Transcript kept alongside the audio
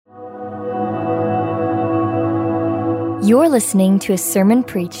You're listening to a sermon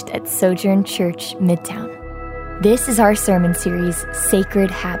preached at Sojourn Church, Midtown. This is our sermon series, Sacred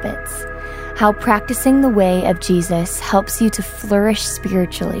Habits, how practicing the way of Jesus helps you to flourish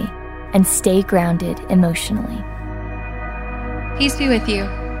spiritually and stay grounded emotionally. Peace be with you.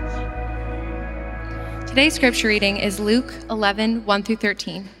 Today's scripture reading is Luke 11, 1 through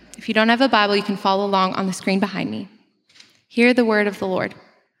 13. If you don't have a Bible, you can follow along on the screen behind me. Hear the word of the Lord.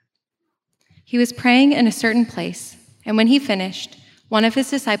 He was praying in a certain place, and when he finished, one of his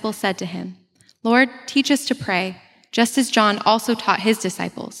disciples said to him, "Lord, teach us to pray, just as John also taught his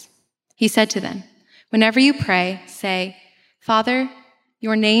disciples." He said to them, "Whenever you pray, say, 'Father,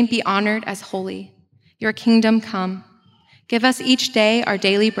 your name be honored as holy. Your kingdom come. Give us each day our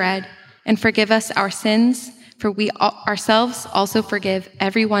daily bread, and forgive us our sins, for we ourselves also forgive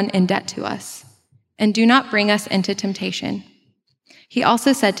everyone in debt to us. And do not bring us into temptation.'" He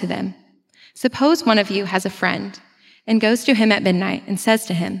also said to them, "Suppose one of you has a friend, and goes to him at midnight and says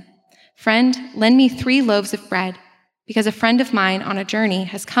to him, 'Friend, lend me 3 loaves of bread, because a friend of mine on a journey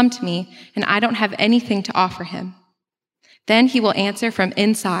has come to me, and I don't have anything to offer him.' Then he will answer from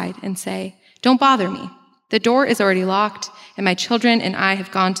inside and say, 'Don't bother me. The door is already locked, and my children and I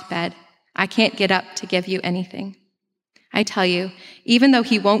have gone to bed. I can't get up to give you anything.' I tell you, even though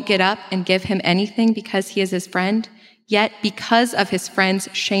he won't get up and give him anything because he is his friend, yet because of his friend's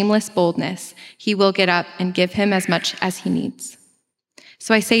shameless boldness, he will get up and give him as much as he needs.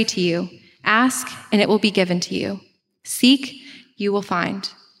 So I say to you, ask and it will be given to you. Seek, you will find.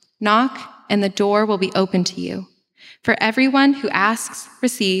 Knock, and the door will be opened to you. For everyone who asks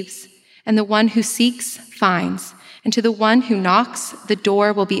receives, and the one who seeks finds, and to the one who knocks, the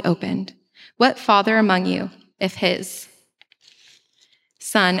door will be opened. What father among you, if his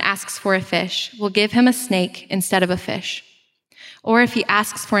son asks for a fish, will give him a snake instead of a fish? Or if he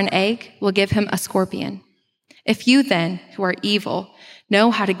asks for an egg, will give him a scorpion? If you then, who are evil,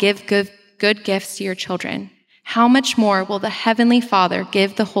 know how to give good gifts to your children, how much more will the Heavenly Father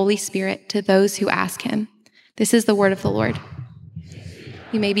give the Holy Spirit to those who ask him?" This is the word of the Lord.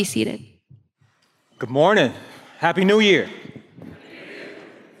 You may be seated. Good morning. Happy New Year.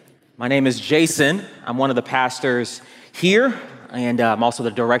 My name is Jason. I'm one of the pastors here, and I'm also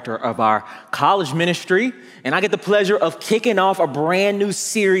the director of our college ministry. And I get the pleasure of kicking off a brand new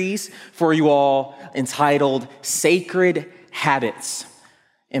series for you all entitled Sacred Habits,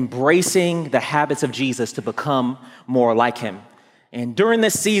 embracing the habits of Jesus to become more like him. And during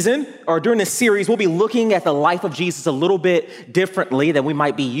this series, we'll be looking at the life of Jesus a little bit differently than we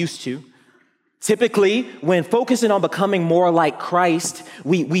might be used to. Typically, when focusing on becoming more like Christ,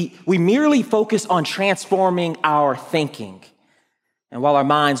 we merely focus on transforming our thinking. And while our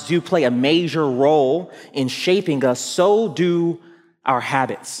minds do play a major role in shaping us, so do our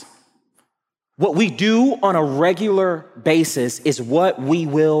habits. What we do on a regular basis is what we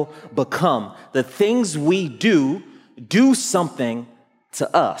will become. The things we do something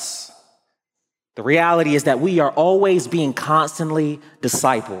to us. The reality is that we are always being constantly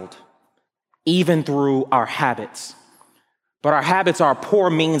discipled, even through our habits. But our habits are a poor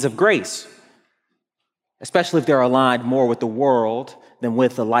means of grace, especially if they're aligned more with the world than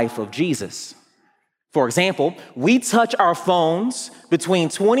with the life of Jesus. For example, we touch our phones between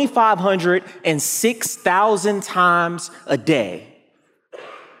 2,500 and 6,000 times a day.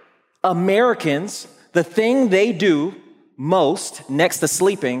 Americans, the thing they do most next to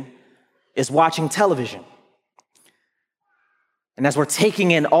sleeping is watching television. And as we're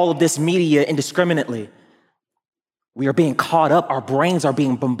taking in all of this media indiscriminately, we are being caught up, our brains are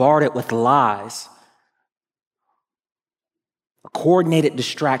being bombarded with lies. A coordinated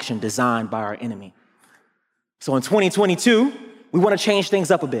distraction designed by our enemy. So in 2022, we want to change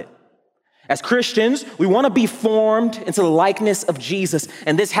things up a bit. As Christians, we want to be formed into the likeness of Jesus.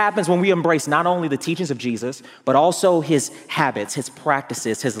 And this happens when we embrace not only the teachings of Jesus, but also his habits, his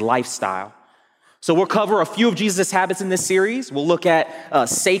practices, his lifestyle. So we'll cover a few of Jesus' habits in this series. We'll look at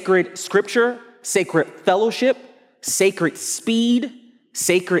sacred scripture, sacred fellowship, sacred speed,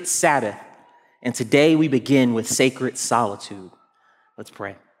 sacred Sabbath. And today we begin with sacred solitude. Let's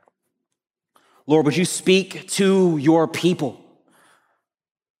pray. Lord, would you speak to your people?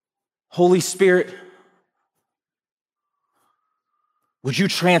 Holy Spirit, would you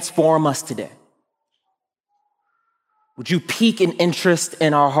transform us today? Would you pique an interest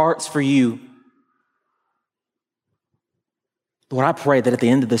in our hearts for you? Lord, I pray that at the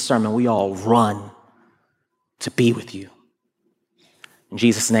end of this sermon, we all run to be with you. In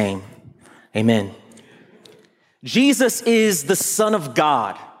Jesus' name, amen. Jesus is the Son of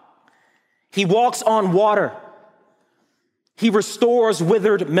God. He walks on water. He restores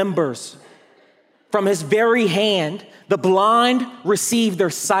withered members. From his very hand, the blind receive their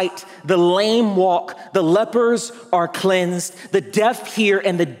sight, the lame walk, the lepers are cleansed, the deaf hear,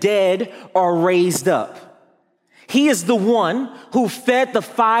 and the dead are raised up. He is the one who fed the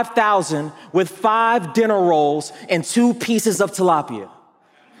 5,000 with 5 dinner rolls and 2 pieces of tilapia.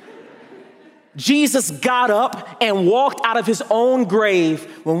 Jesus got up and walked out of his own grave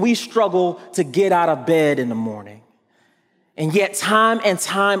when we struggle to get out of bed in the morning. And yet time and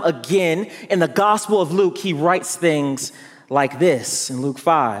time again in the Gospel of Luke, he writes things like this in Luke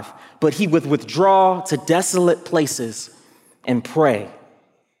 5. But he would withdraw to desolate places and pray.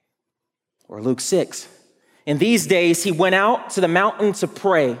 Or Luke 6. In these days, he went out to the mountain to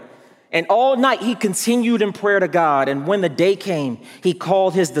pray. And all night he continued in prayer to God. And when the day came, he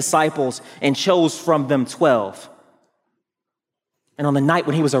called his disciples and chose from them 12. And on the night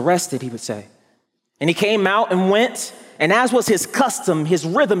when he was arrested, he would say, and he came out and went, and as was his custom, his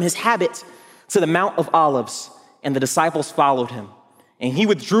rhythm, his habit, to the Mount of Olives, and the disciples followed him. And he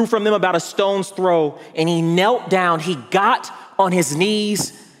withdrew from them about a stone's throw, and he knelt down, he got on his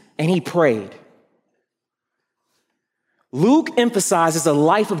knees, and he prayed. Luke emphasizes a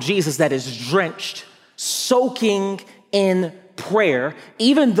life of Jesus that is drenched, soaking in prayer,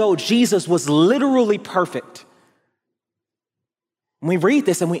 even though Jesus was literally perfect. When we read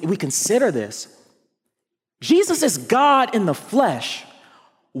this and we consider this, Jesus is God in the flesh.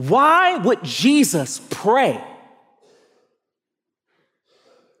 Why would Jesus pray?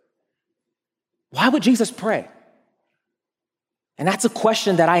 Why would Jesus pray? And that's a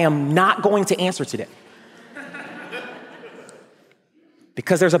question that I am not going to answer today.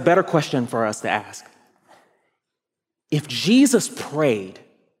 Because there's a better question for us to ask. If Jesus prayed,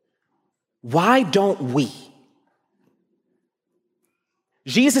 why don't we?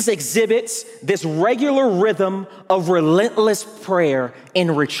 Jesus exhibits this regular rhythm of relentless prayer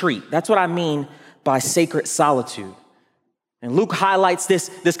in retreat. That's what I mean by sacred solitude. And Luke highlights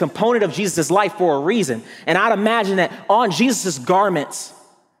this component of Jesus' life for a reason. And I'd imagine that on Jesus' garments,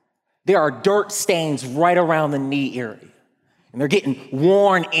 there are dirt stains right around the knee area. And they're getting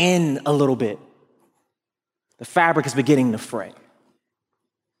worn in a little bit. The fabric is beginning to fray.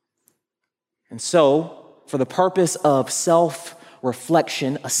 And so, for the purpose of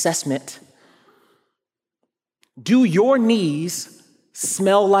self-reflection, assessment, do your knees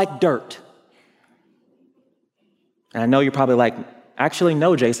smell like dirt? And I know you're probably like, actually,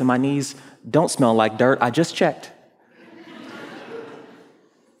 no, Jason, my knees don't smell like dirt. I just checked.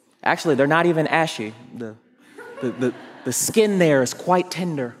 Actually, they're not even ashy. The skin there is quite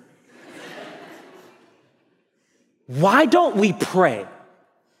tender. Why don't we pray?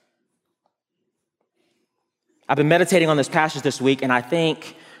 I've been meditating on this passage this week, and I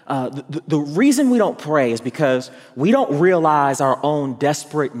think the reason we don't pray is because we don't realize our own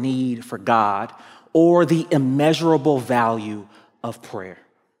desperate need for God or the immeasurable value of prayer.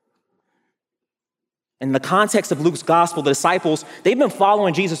 In the context of Luke's gospel, the disciples, they've been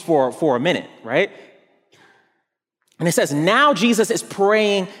following Jesus for a minute, right? And it says, now Jesus is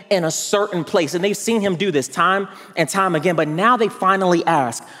praying in a certain place. And they've seen him do this time and time again. But now they finally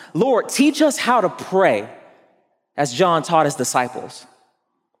ask, Lord, teach us how to pray as John taught his disciples.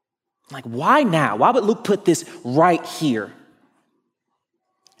 Like, why now? Why would Luke put this right here?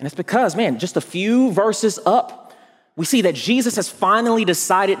 And it's because, man, just a few verses up, we see that Jesus has finally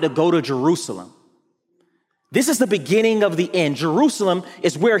decided to go to Jerusalem. This is the beginning of the end. Jerusalem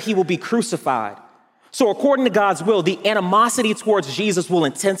is where he will be crucified. So according to God's will, the animosity towards Jesus will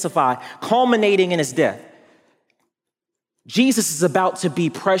intensify, culminating in his death. Jesus is about to be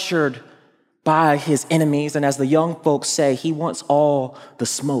pressured by his enemies, and as the young folks say, he wants all the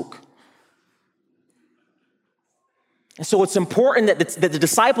smoke. And so it's important that the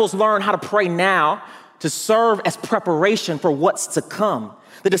disciples learn how to pray now to serve as preparation for what's to come.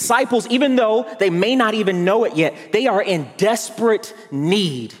 The disciples, even though they may not even know it yet, they are in desperate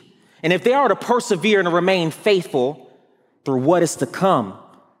need. And if they are to persevere and to remain faithful through what is to come,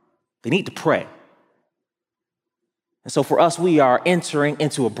 they need to pray. And so for us, we are entering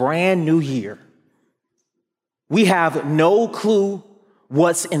into a brand new year. We have no clue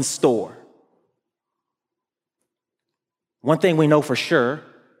what's in store. One thing we know for sure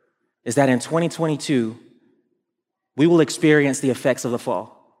is that in 2022, we will experience the effects of the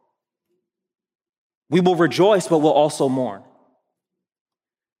fall. We will rejoice, but we'll also mourn.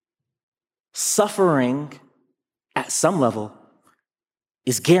 Suffering at some level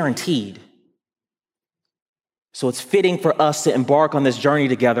is guaranteed. So it's fitting for us to embark on this journey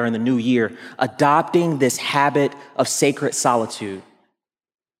together in the new year, adopting this habit of sacred solitude,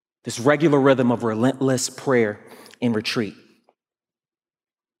 this regular rhythm of relentless prayer in retreat.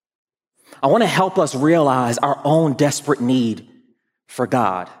 I want to help us realize our own desperate need for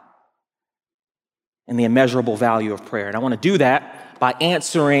God and the immeasurable value of prayer. And I want to do that by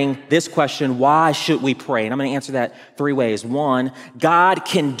answering this question, why should we pray? And I'm going to answer that three ways. One, God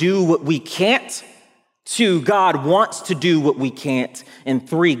can do what we can't. Two, God wants to do what we can't. And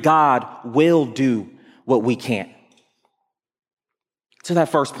three, God will do what we can't. To that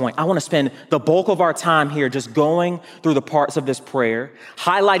first point, I want to spend the bulk of our time here just going through the parts of this prayer,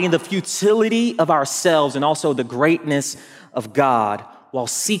 highlighting the futility of ourselves and also the greatness of God while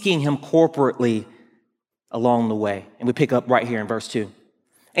seeking him corporately along the way. And we pick up right here in verse 2.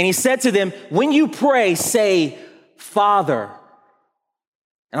 And he said to them, when you pray, say, Father.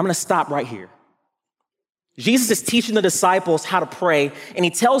 And I'm going to stop right here. Jesus is teaching the disciples how to pray, and he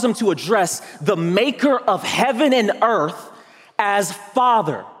tells them to address the maker of heaven and earth as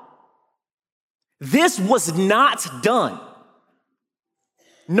Father. This was not done.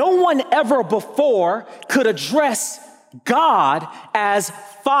 No one ever before could address God as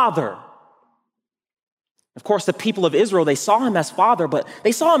Father. Of course, the people of Israel, they saw him as Father, but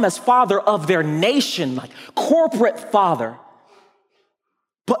they saw him as Father of their nation, like corporate Father.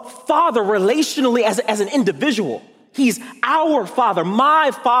 But Father relationally as an individual. He's our Father,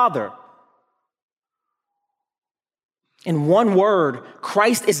 my Father. In one word,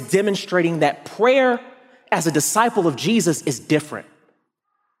 Christ is demonstrating that prayer as a disciple of Jesus is different.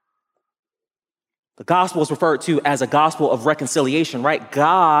 The gospel is referred to as a gospel of reconciliation, right?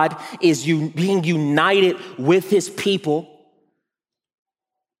 God is being united with his people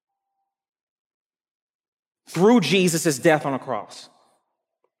through Jesus' death on a cross.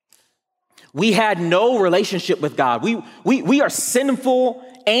 We had no relationship with God. We are sinful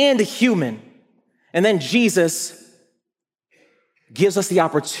and human. And then Jesus gives us the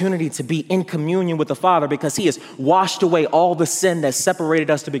opportunity to be in communion with the Father because he has washed away all the sin that separated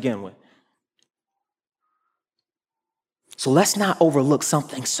us to begin with. So let's not overlook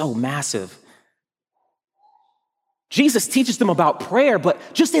something so massive. Jesus teaches them about prayer, but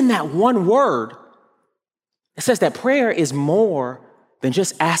just in that one word, it says that prayer is more than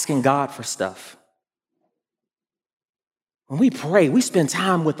just asking God for stuff. When we pray, we spend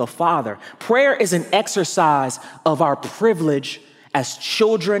time with the Father. Prayer is an exercise of our privilege as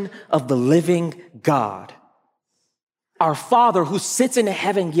children of the living God. Our Father who sits in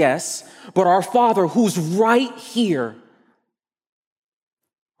heaven, yes, but our Father who's right here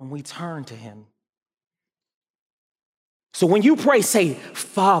when we turn to him. So when you pray, say,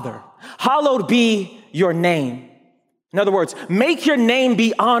 Father, hallowed be your name. In other words, make your name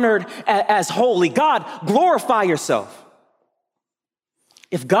be honored as holy. God, glorify yourself.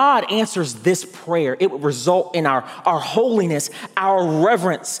 If God answers this prayer, it will result in our holiness, our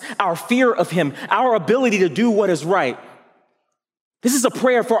reverence, our fear of him, our ability to do what is right. This is a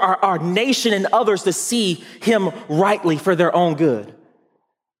prayer for our nation and others to see him rightly for their own good,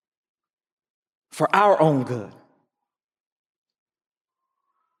 for our own good.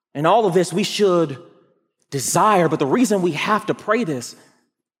 And all of this we should desire, but the reason we have to pray this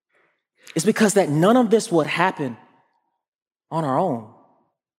is because that none of this would happen on our own.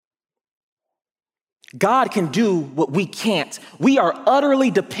 God can do what we can't. We are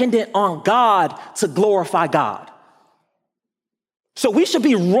utterly dependent on God to glorify God. So we should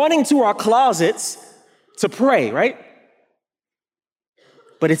be running to our closets to pray, right?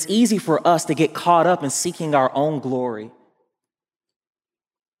 But it's easy for us to get caught up in seeking our own glory.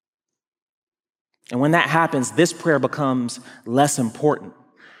 And when that happens, this prayer becomes less important.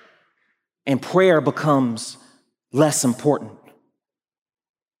 And prayer becomes less important.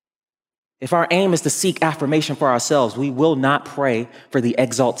 If our aim is to seek affirmation for ourselves, we will not pray for the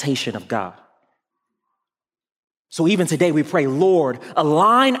exaltation of God. So even today we pray, Lord,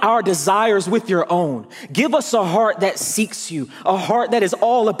 align our desires with your own. Give us a heart that seeks you, a heart that is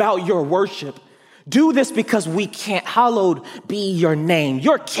all about your worship. Do this because we can't. Hallowed be your name.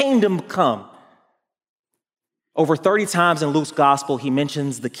 Your kingdom come. Over 30 times in Luke's gospel, he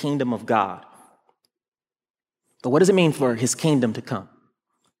mentions the kingdom of God. But what does it mean for his kingdom to come?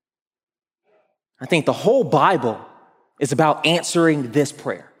 I think the whole Bible is about answering this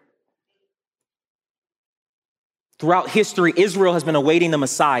prayer. Throughout history, Israel has been awaiting the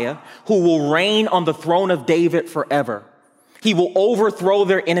Messiah who will reign on the throne of David forever. He will overthrow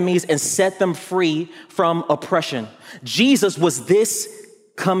their enemies and set them free from oppression. Jesus was this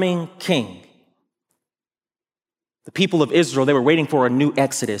coming king. The people of Israel, they were waiting for a new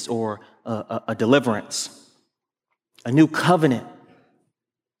exodus or a deliverance, a new covenant,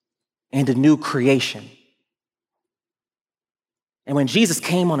 and a new creation. And when Jesus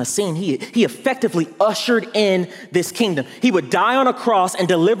came on a scene, he effectively ushered in this kingdom. He would die on a cross and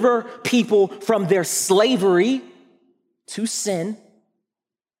deliver people from their slavery to sin,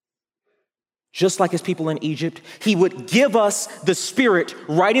 just like his people in Egypt. He would give us the Spirit,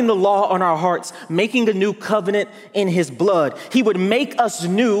 writing the law on our hearts, making a new covenant in his blood. He would make us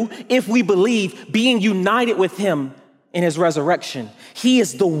new if we believe, being united with him in his resurrection. He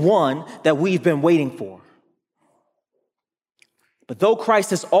is the one that we've been waiting for. But though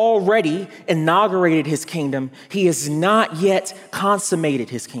Christ has already inaugurated his kingdom, he has not yet consummated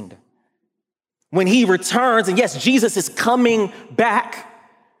his kingdom. When he returns, and yes, Jesus is coming back,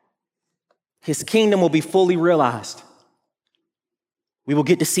 his kingdom will be fully realized. We will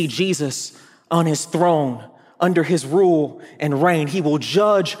get to see Jesus on his throne, under his rule and reign. He will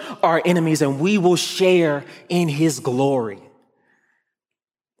judge our enemies, and we will share in his glory.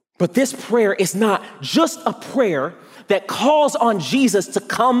 But this prayer is not just a prayer that calls on Jesus to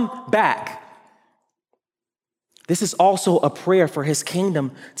come back. This is also a prayer for his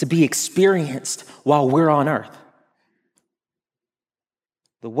kingdom to be experienced while we're on earth.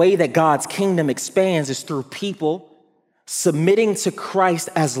 The way that God's kingdom expands is through people submitting to Christ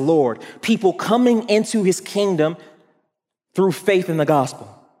as Lord, people coming into his kingdom through faith in the gospel.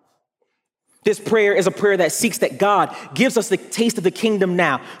 This prayer is a prayer that seeks that God gives us the taste of the kingdom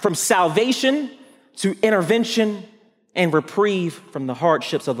now, from salvation to intervention and reprieve from the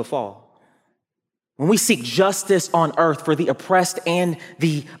hardships of the fall. When we seek justice on earth for the oppressed and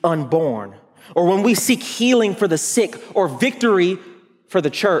the unborn, or when we seek healing for the sick or victory for the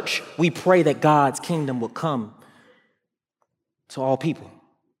church, we pray that God's kingdom will come to all people.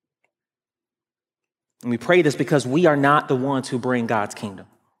 And we pray this because we are not the ones who bring God's kingdom.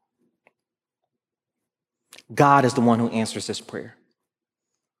 God is the one who answers this prayer.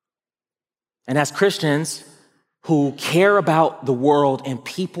 And as Christians who care about the world and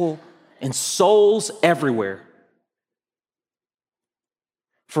people and souls everywhere,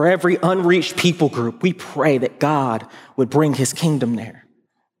 for every unreached people group, we pray that God would bring his kingdom there.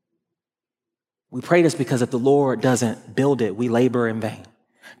 We pray this because if the Lord doesn't build it, we labor in vain.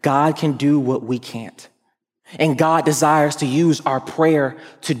 God can do what we can't. And God desires to use our prayer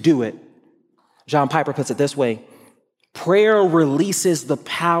to do it. John Piper puts it this way: prayer releases the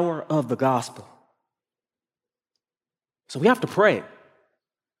power of the gospel. So we have to pray.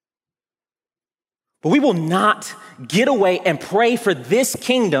 But we will not get away and pray for this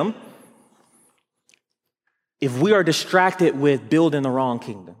kingdom if we are distracted with building the wrong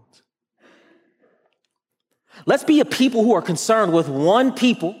kingdoms. Let's be a people who are concerned with one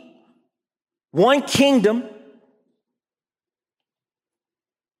people, one kingdom,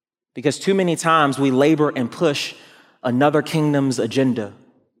 because too many times we labor and push another kingdom's agenda,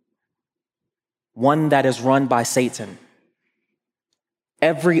 one that is run by Satan.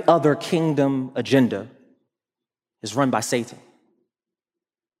 Every other kingdom agenda is run by Satan.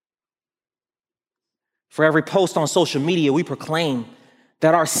 For every post on social media, we proclaim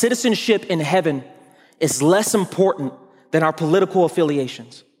that our citizenship in heaven is less important than our political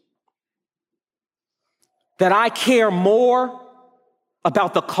affiliations. That I care more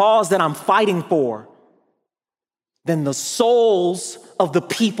about the cause that I'm fighting for than the souls of the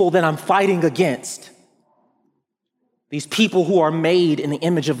people that I'm fighting against. These people who are made in the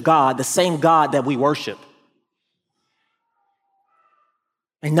image of God, the same God that we worship.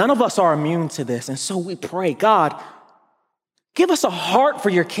 And none of us are immune to this. And so we pray, God, give us a heart for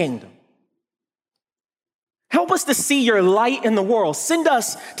your kingdom. Help us to see your light in the world. Send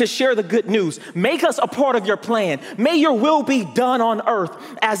us to share the good news. Make us a part of your plan. May your will be done on earth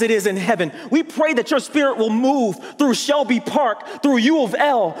as it is in heaven. We pray that your spirit will move through Shelby Park, through U of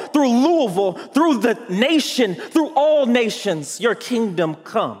L, through Louisville, through the nation, through all nations. Your kingdom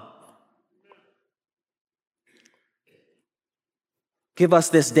come. Give us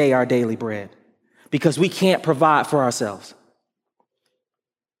this day our daily bread, because we can't provide for ourselves.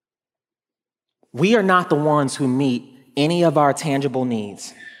 We are not the ones who meet any of our tangible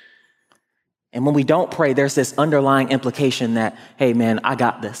needs. And when we don't pray, there's this underlying implication that, hey, man, I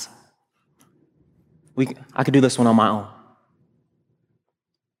got this. I could do this one on my own.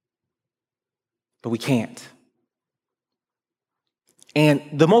 But we can't. And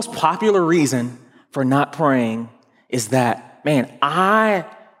the most popular reason for not praying is that, man, I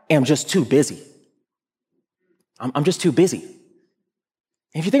am just too busy. I'm just too busy.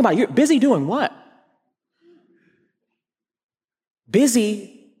 And if you think about it, you're busy doing what?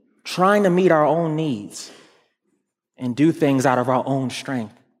 Busy trying to meet our own needs and do things out of our own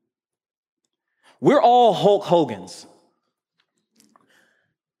strength. We're all Hulk Hogans.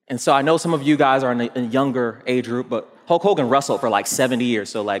 And so I know some of you guys are in a younger age group, but Hulk Hogan wrestled for like 70 years,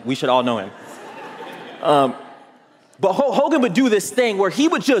 so like we should all know him. But Hulk Hogan would do this thing where he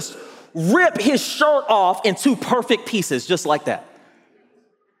would just rip his shirt off in two perfect pieces, just like that.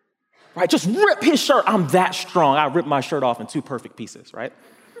 Right? Just rip his shirt. I'm that strong. I ripped my shirt off in two perfect pieces, right?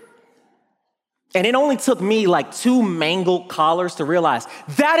 And it only took me like 2 mangled collars to realize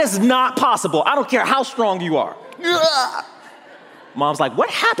that is not possible. I don't care how strong you are. Ugh. Mom's like, what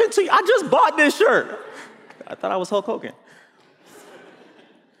happened to you? I just bought this shirt. I thought I was Hulk Hogan.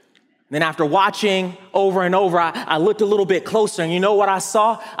 Then after watching over and over, I looked a little bit closer, and you know what I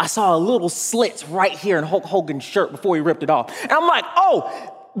saw? I saw a little slit right here in Hulk Hogan's shirt before he ripped it off. And I'm like,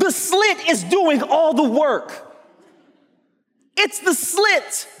 oh, the slit is doing all the work. It's the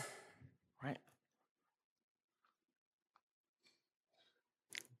slit. Right?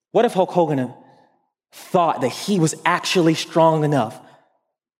 What if Hulk Hogan thought that he was actually strong enough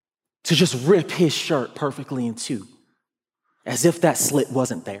to just rip his shirt perfectly in two, as if that slit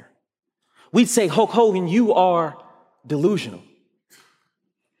wasn't there? We'd say, Hulk Hogan, you are delusional.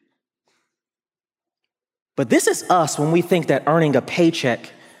 But this is us when we think that earning a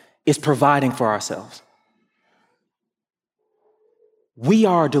paycheck is providing for ourselves. We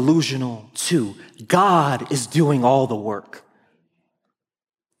are delusional too. God is doing all the work.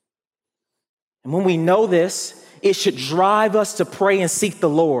 And when we know this, it should drive us to pray and seek the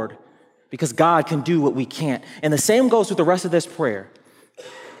Lord, because God can do what we can't. And the same goes with the rest of this prayer.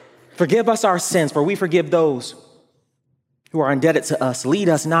 Forgive us our sins, for we forgive those who are indebted to us. Lead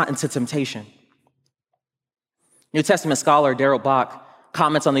us not into temptation. New Testament scholar Darrell Bock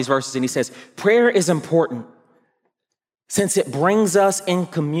comments on these verses, and he says, prayer is important since it brings us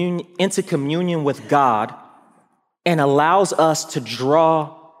into communion with God and allows us to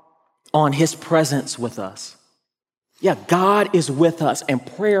draw on his presence with us. Yeah, God is with us, and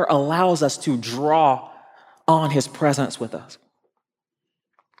prayer allows us to draw on his presence with us.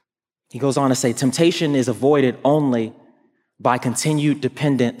 He goes on to say, temptation is avoided only by continued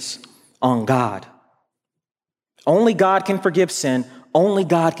dependence on God. Only God can forgive sin. Only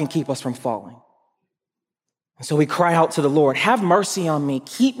God can keep us from falling. And so we cry out to the Lord, have mercy on me.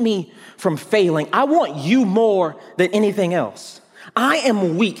 Keep me from failing. I want you more than anything else. I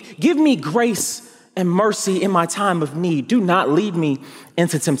am weak. Give me grace and mercy in my time of need. Do not lead me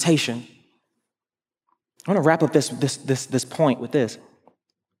into temptation. I want to wrap up this point with this.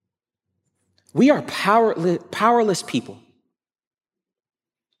 We are powerless people.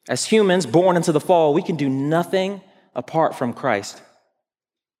 As humans born into the fall, we can do nothing apart from Christ.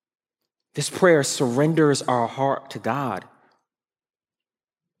 This prayer surrenders our heart to God.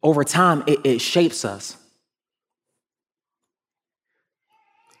 Over time, it shapes us.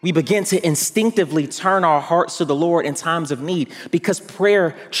 We begin to instinctively turn our hearts to the Lord in times of need because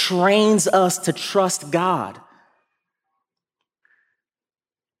prayer trains us to trust God.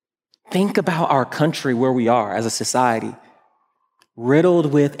 Think about our country, where we are as a society,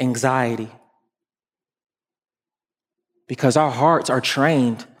 riddled with anxiety because our hearts are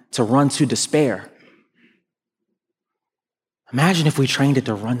trained to run to despair. Imagine if we trained it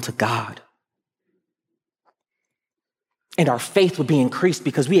to run to God. And our faith would be increased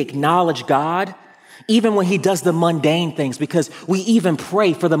because we acknowledge God even when he does the mundane things, because we even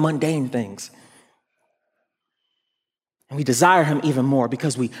pray for the mundane things. And we desire him even more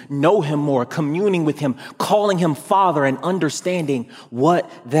because we know him more, communing with him, calling him Father, and understanding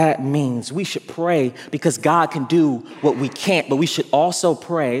what that means. We should pray because God can do what we can't, but we should also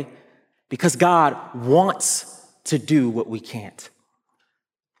pray because God wants to do what we can't.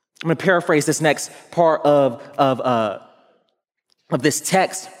 I'm going to paraphrase this next part of this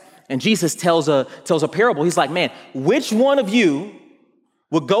text. And Jesus tells a parable. He's like, man, which one of you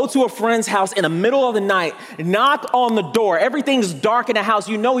would go to a friend's house in the middle of the night, knock on the door. Everything's dark in the house.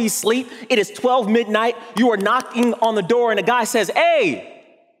 You know he's asleep. It is 12 midnight. You are knocking on the door, and the guy says, hey,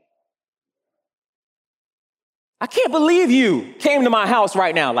 I can't believe you came to my house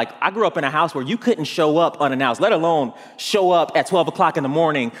right now. Like, I grew up in a house where you couldn't show up unannounced, let alone show up at 12 o'clock in the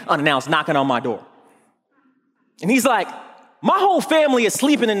morning unannounced, knocking on my door. And he's like, my whole family is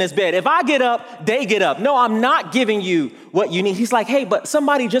sleeping in this bed. If I get up, they get up. No, I'm not giving you what you need. He's like, hey, but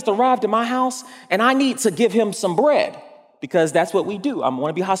somebody just arrived at my house and I need to give him some bread because that's what we do. I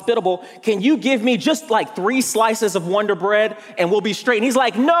want to be hospitable. Can you give me just like 3 slices of Wonder Bread and we'll be straight? And he's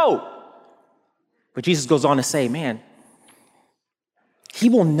like, no. But Jesus goes on to say, man, he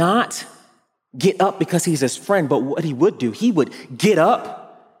will not get up because he's his friend, but what he would do, he would get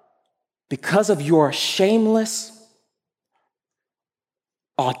up because of your shameless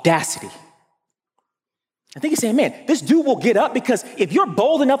audacity. I think he's saying, man, this dude will get up because if you're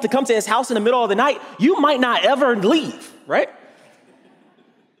bold enough to come to his house in the middle of the night, you might not ever leave, right?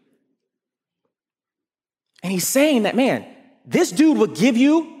 And he's saying that, man, this dude would give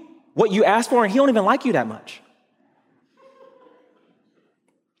you what you asked for and he don't even like you that much.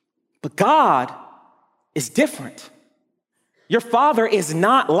 But God is different. Your Father is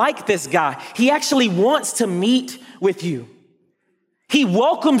not like this guy. He actually wants to meet with you. He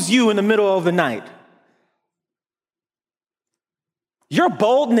welcomes you in the middle of the night. Your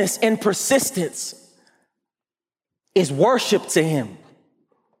boldness and persistence is worship to him.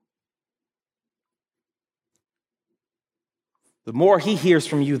 The more he hears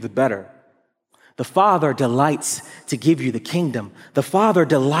from you, the better. The Father delights to give you the kingdom. The Father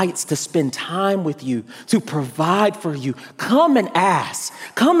delights to spend time with you, to provide for you. Come and ask.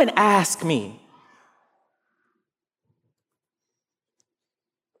 Come and ask me.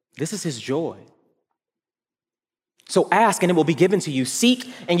 This is his joy. So ask and it will be given to you.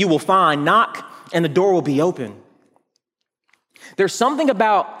 Seek and you will find. Knock and the door will be open. There's something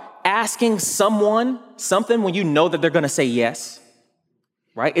about asking someone something when you know that they're going to say yes,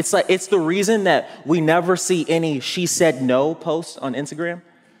 right? It's the reason that we never see any "she said no" posts on Instagram,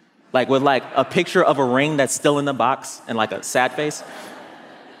 like with like a picture of a ring that's still in the box and like a sad face.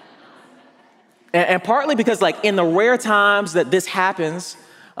 And partly because like in the rare times that this happens,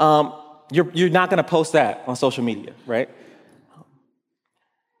 you're not going to post that on social media, right?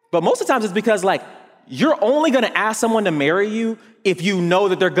 But most of the times it's because like you're only going to ask someone to marry you if you know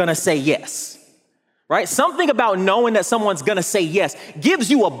that they're going to say yes, right? Something about knowing that someone's going to say yes gives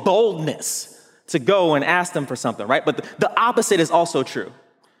you a boldness to go and ask them for something, right? But the opposite is also true.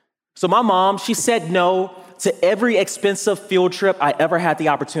 So my mom, she said no to every expensive field trip I ever had the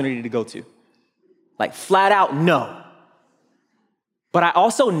opportunity to go to. Like flat out no. But I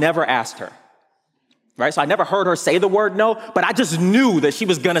also never asked her, right? So I never heard her say the word no, but I just knew that she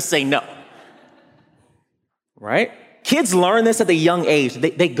was going to say no, right? Kids learn this at a young age.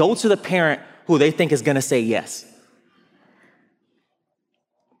 They go to the parent who they think is going to say yes.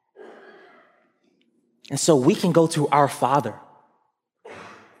 And so we can go to our Father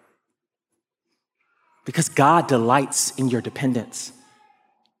because God delights in your dependence.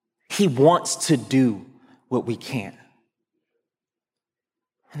 He wants to do what we can't.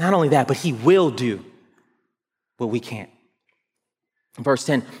 And not only that, but he will do what we can't. Verse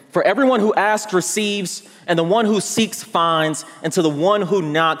 10, for everyone who asks receives, and the one who seeks finds, and to the one who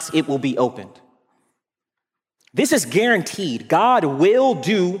knocks it will be opened. This is guaranteed. God will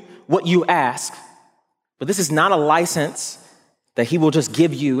do what you ask, but this is not a license that he will just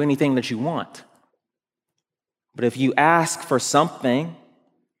give you anything that you want. But if you ask for something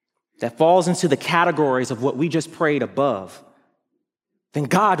that falls into the categories of what we just prayed above, then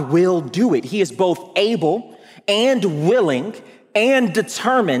God will do it. He is both able and willing and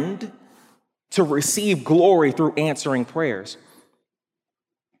determined to receive glory through answering prayers.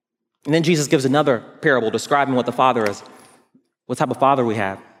 And then Jesus gives another parable describing what the Father is, what type of Father we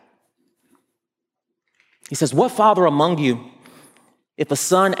have. He says, what father among you, if a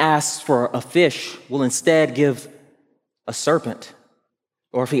son asks for a fish, will instead give a serpent?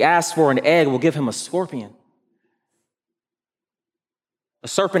 Or if he asks for an egg, will give him a scorpion? A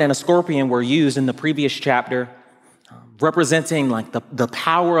serpent and a scorpion were used in the previous chapter, representing like the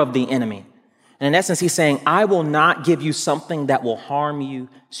power of the enemy. And in essence, he's saying, I will not give you something that will harm you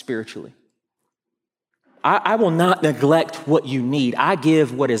spiritually. I will not neglect what you need. I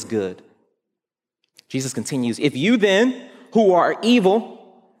give what is good. Jesus continues, if you then, who are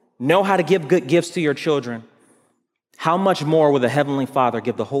evil, know how to give good gifts to your children, how much more will the Heavenly Father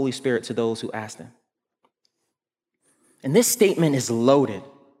give the Holy Spirit to those who ask him? And this statement is loaded.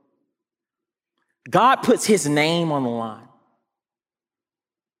 God puts his name on the line.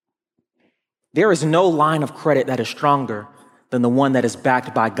 There is no line of credit that is stronger than the one that is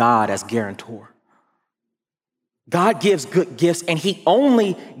backed by God as guarantor. God gives good gifts, and he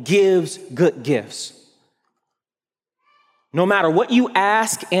only gives good gifts. No matter what you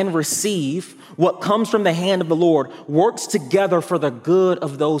ask and receive, what comes from the hand of the Lord works together for the good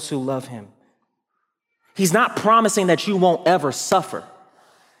of those who love him. He's not promising that you won't ever suffer.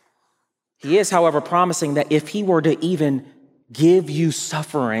 He is, however, promising that if he were to even give you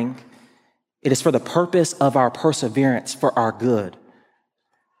suffering, it is for the purpose of our perseverance, for our good.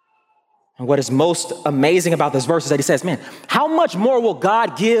 And what is most amazing about this verse is that he says, man, how much more will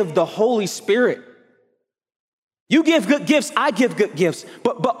God give the Holy Spirit? You give good gifts, I give good gifts,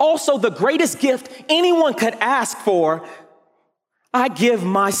 but also the greatest gift anyone could ask for, I give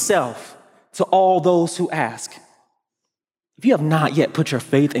myself to all those who ask. If you have not yet put your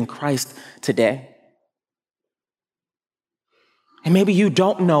faith in Christ today, And maybe you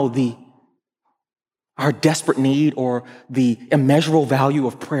don't know our desperate need or the immeasurable value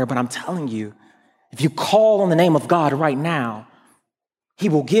of prayer, but I'm telling you, if you call on the name of God right now, he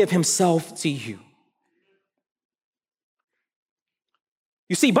will give himself to you.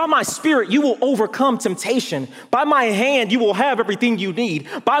 You see, by my Spirit, you will overcome temptation. By my hand, you will have everything you need.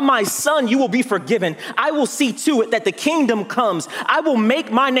 By my Son, you will be forgiven. I will see to it that the kingdom comes. I will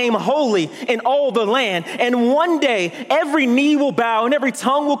make my name holy in all the land. And one day, every knee will bow and every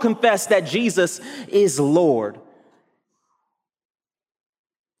tongue will confess that Jesus is Lord.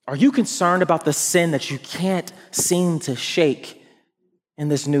 Are you concerned about the sin that you can't seem to shake in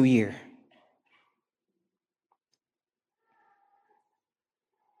this new year?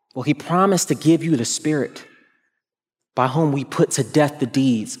 Well, he promised to give you the Spirit by whom we put to death the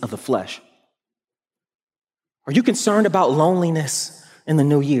deeds of the flesh. Are you concerned about loneliness in the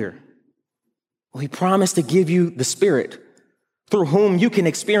new year? Well, he promised to give you the Spirit through whom you can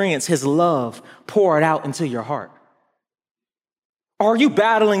experience his love poured out into your heart. Are you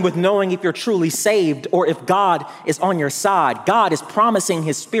battling with knowing if you're truly saved or if God is on your side? God is promising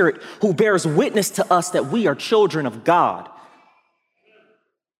his Spirit who bears witness to us that we are children of God.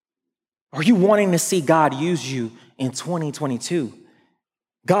 Are you wanting to see God use you in 2022?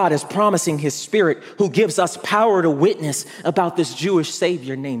 God is promising his Spirit who gives us power to witness about this Jewish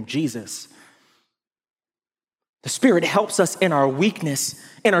Savior named Jesus. The Spirit helps us in our weakness,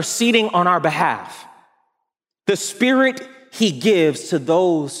 interceding on our behalf. The Spirit he gives to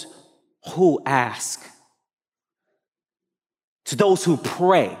those who ask, to those who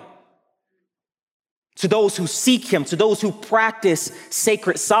pray, to those who seek him, to those who practice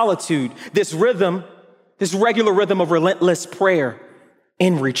sacred solitude, this regular rhythm of relentless prayer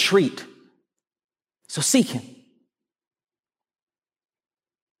in retreat. So seek him.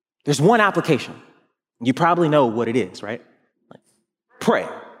 There's one application. You probably know what it is, right? Pray.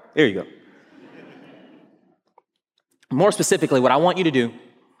 There you go. More specifically, what I want you to do,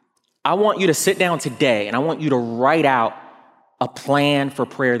 I want you to sit down today and I want you to write out a plan for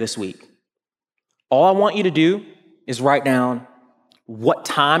prayer this week. All I want you to do is write down what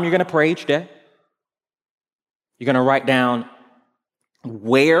time you're going to pray each day. You're going to write down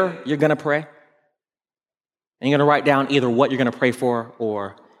where you're going to pray. And you're going to write down either what you're going to pray for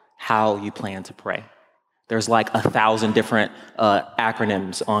or how you plan to pray. There's like 1,000 different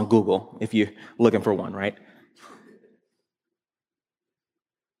acronyms on Google if you're looking for one, right?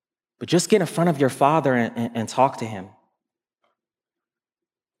 But just get in front of your Father and talk to him.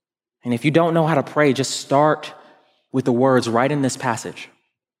 And if you don't know how to pray, just start with the words right in this passage.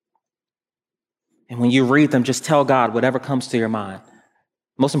 And when you read them, just tell God whatever comes to your mind.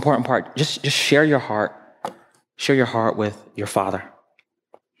 Most important part, just share your heart. Share your heart with your Father.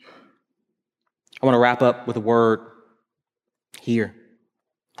 I want to wrap up with a word here.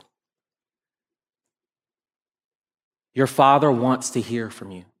 Your Father wants to hear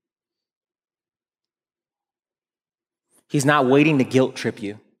from you. He's not waiting to guilt trip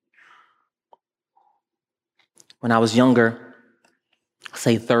you. When I was younger,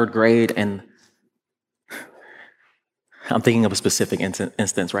 say third grade, and I'm thinking of a specific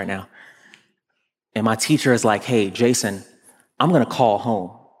instance right now. And my teacher is like, hey, Jason, I'm going to call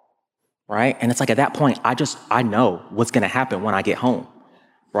home, right? And it's like at that point, I know what's going to happen when I get home,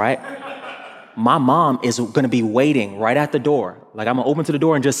 right? My mom is going to be waiting right at the door. Like I'm going to open to the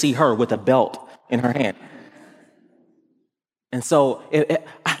door and just see her with a belt in her hand. And so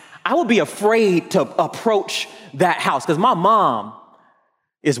I would be afraid to approach that house because my mom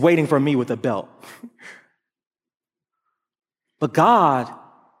is waiting for me with a belt. But God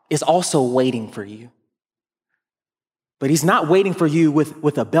is also waiting for you. But he's not waiting for you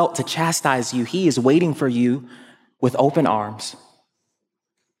with a belt to chastise you. He is waiting for you with open arms,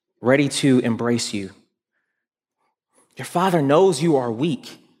 ready to embrace you. Your Father knows you are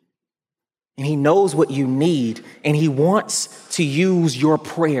weak. And he knows what you need, and he wants to use your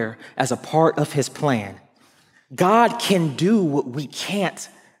prayer as a part of his plan. God can do what we can't.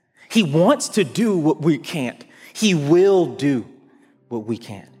 He wants to do what we can't. He will do what we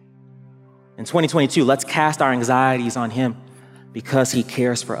can't. In 2022, let's cast our anxieties on him because he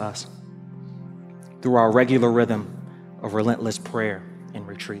cares for us through our regular rhythm of relentless prayer and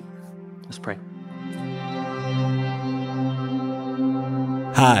retreat. Let's pray.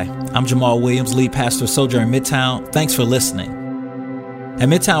 Hi, I'm Jamal Williams, lead pastor of Sojourn Midtown. Thanks for listening. At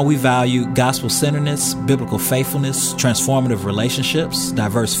Midtown, we value gospel-centeredness, biblical faithfulness, transformative relationships,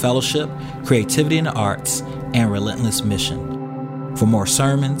 diverse fellowship, creativity in the arts, and relentless mission. For more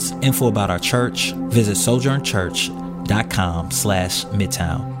sermons, info about our church, visit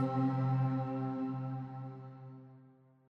sojournchurch.com/Midtown.